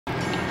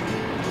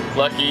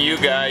Lucky you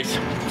guys.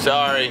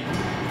 Sorry.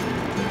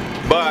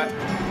 But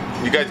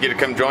you guys get to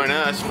come join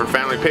us for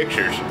family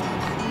pictures,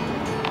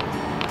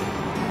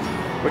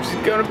 which is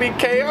gonna be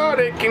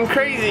chaotic and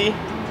crazy,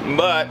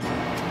 but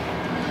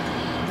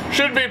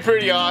should be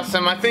pretty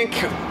awesome. I think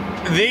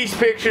these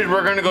pictures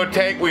we're gonna go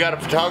take, we got a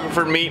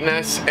photographer meeting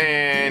us,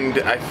 and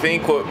I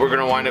think what we're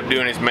gonna wind up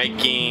doing is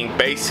making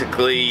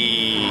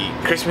basically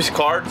Christmas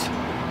cards,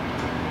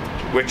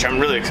 which I'm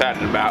really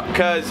excited about,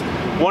 because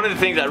one of the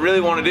things I really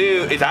want to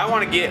do is I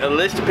want to get a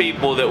list of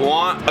people that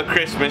want a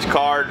Christmas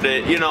card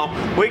that, you know,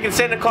 we can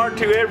send a card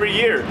to every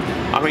year.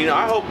 I mean,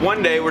 I hope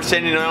one day we're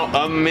sending out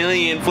 1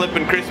 million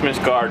flipping Christmas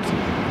cards.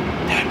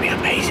 That'd be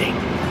amazing.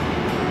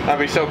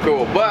 That'd be so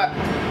cool. But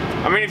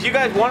I mean, if you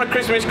guys want a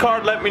Christmas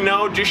card, let me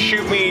know. Just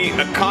shoot me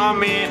a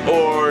comment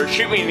or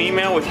shoot me an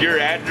email with your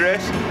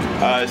address.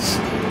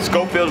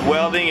 Schofield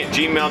Welding at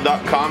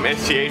gmail.com,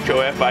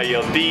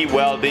 SCHOFILD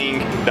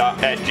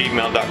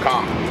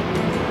welding@gmail.com.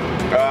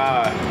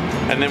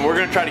 And then we're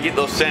gonna try to get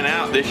those sent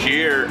out this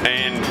year,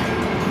 and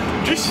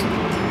just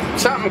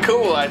something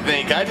cool, I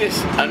think.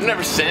 I've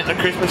never sent a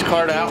Christmas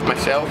card out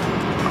myself,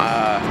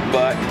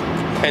 but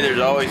hey, there's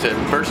always a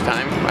first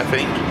time, I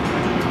think.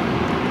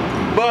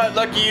 But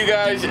lucky you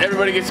guys,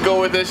 everybody gets to go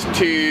with us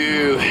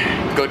to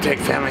go take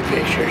family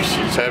pictures.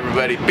 So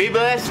everybody be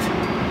blessed.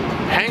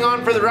 Hang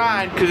on for the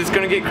ride, because it's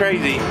going to get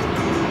crazy.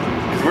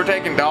 Because we're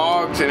taking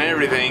dogs and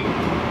everything.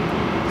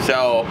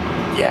 So,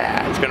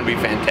 yeah, it's going to be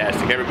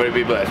fantastic. Everybody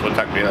be blessed. We'll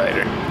talk to you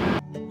later.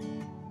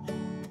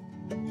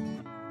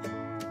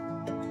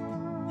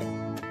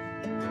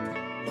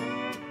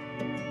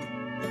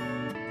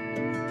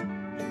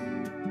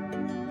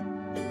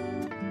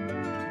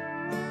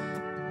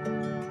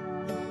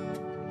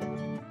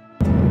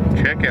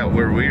 Check out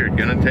where we are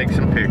going to take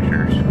some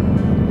pictures.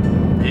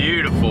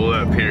 Beautiful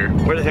up here.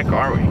 Where the heck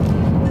are we?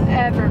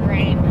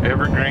 Evergreen.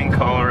 Evergreen,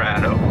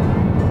 Colorado.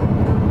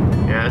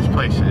 Yeah, this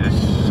place is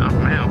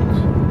something else.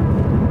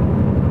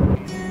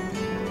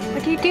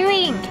 What are you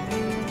doing?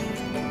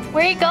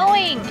 Where are you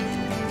going?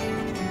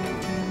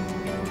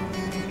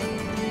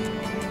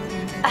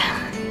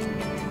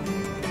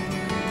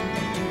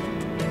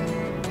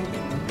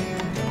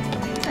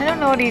 I don't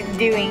know what he's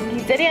doing. He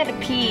said he had to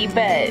pee,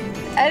 but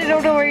I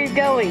don't know where he's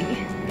going.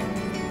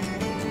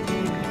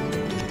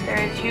 There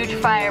is huge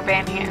fire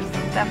ban here, so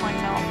definitely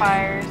no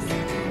fires.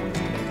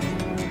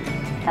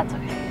 That's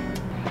okay.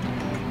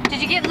 Did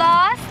you get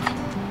lost?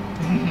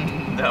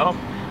 No.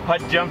 I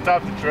jumped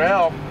off the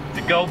trail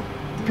to go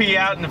pee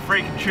out in the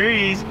freaking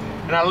trees,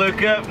 and I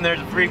look up and there's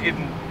a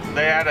freaking,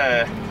 they had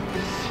a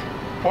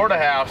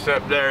porterhouse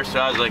up there, so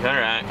I was like,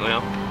 alright,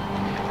 well,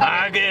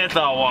 I guess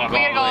I'll walk all the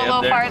way up there. We gotta go a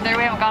little farther,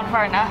 we haven't gone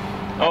far enough.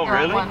 Oh,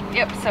 really?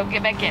 Yep, so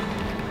get back in.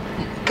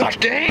 Gosh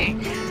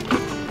dang!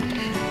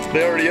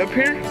 They already up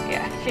here?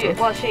 Yeah, she is.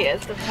 Well, she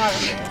is. The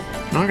photographer is.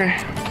 Okay.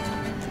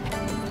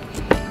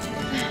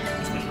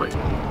 Just wait.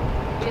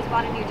 We just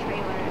bought a new trailer. It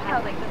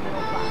has like the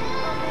middle box.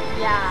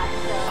 Yeah,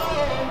 so.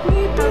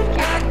 We've been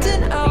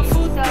acting out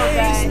for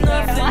days,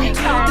 nothing to do.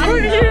 What are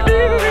you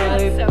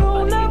doing? So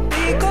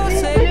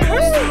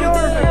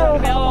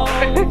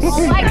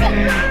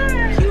funny.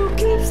 You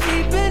keep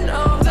sleeping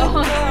on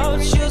the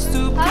couch just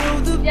to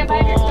prove the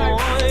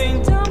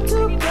point. I'm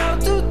too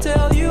proud to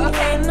tell you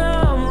when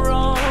I'm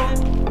wrong.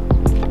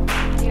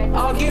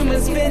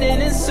 Arguments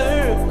spinning in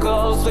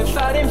circles, we're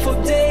fighting for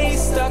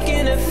days, stuck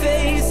in a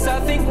phase.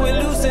 I think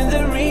we're losing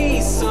the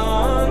reason.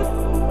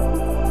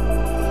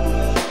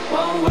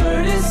 One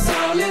word is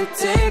all it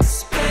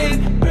takes,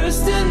 babe.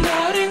 Bursting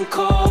out in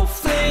cold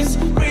flames,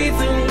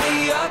 breathing,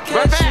 we are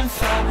catching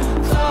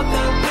fire. Thought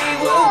that we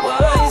were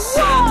wise,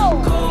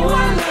 go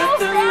and let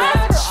the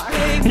match,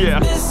 babe. Yeah.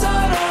 Miss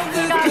out on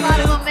the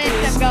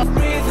good,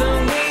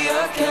 breathing, we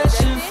are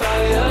catching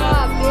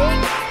fire.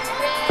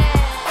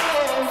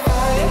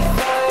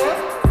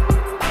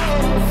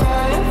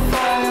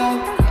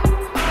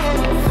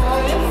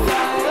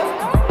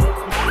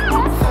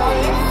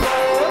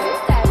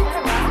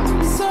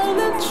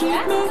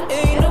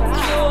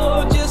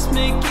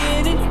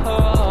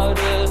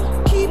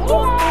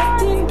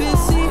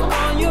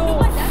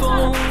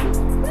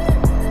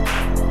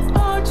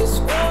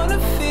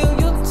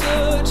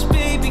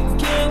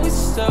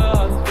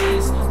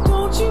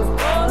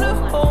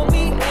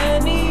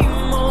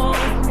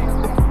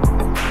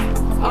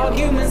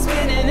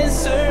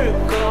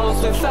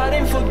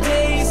 Fighting for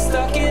days,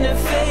 stuck in a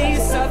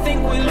phase. I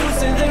think we're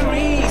losing the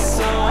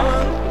reason.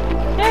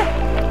 And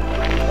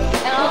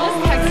I'll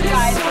just text you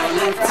guys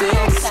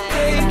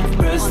when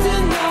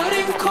bursting out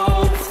in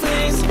cold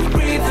flames,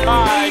 breathing,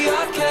 we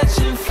are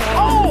catching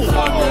fire.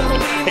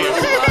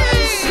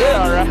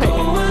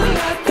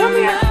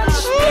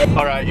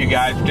 Alright, you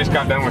guys, just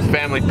got done with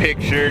family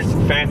pictures.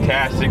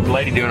 Fantastic. The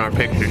lady doing our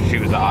pictures, she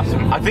was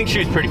awesome. I think she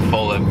was pretty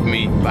full of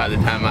me by the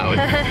time I was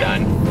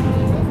done.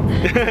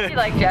 She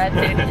liked your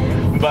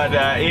attitude. But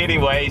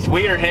anyways,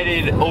 we are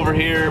headed over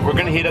here. We're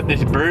gonna hit up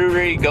this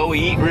brewery, go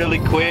eat really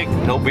quick.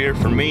 No beer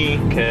for me,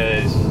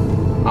 cause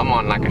I'm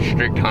on like a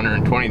strict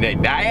 120-day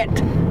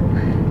diet.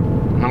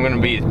 I'm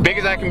gonna be as big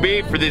as I can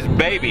be for this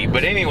baby.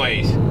 But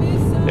anyways,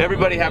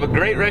 everybody have a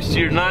great rest of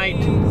your night.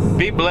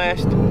 Be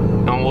blessed,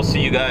 and we'll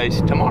see you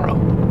guys tomorrow.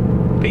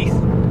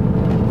 Peace.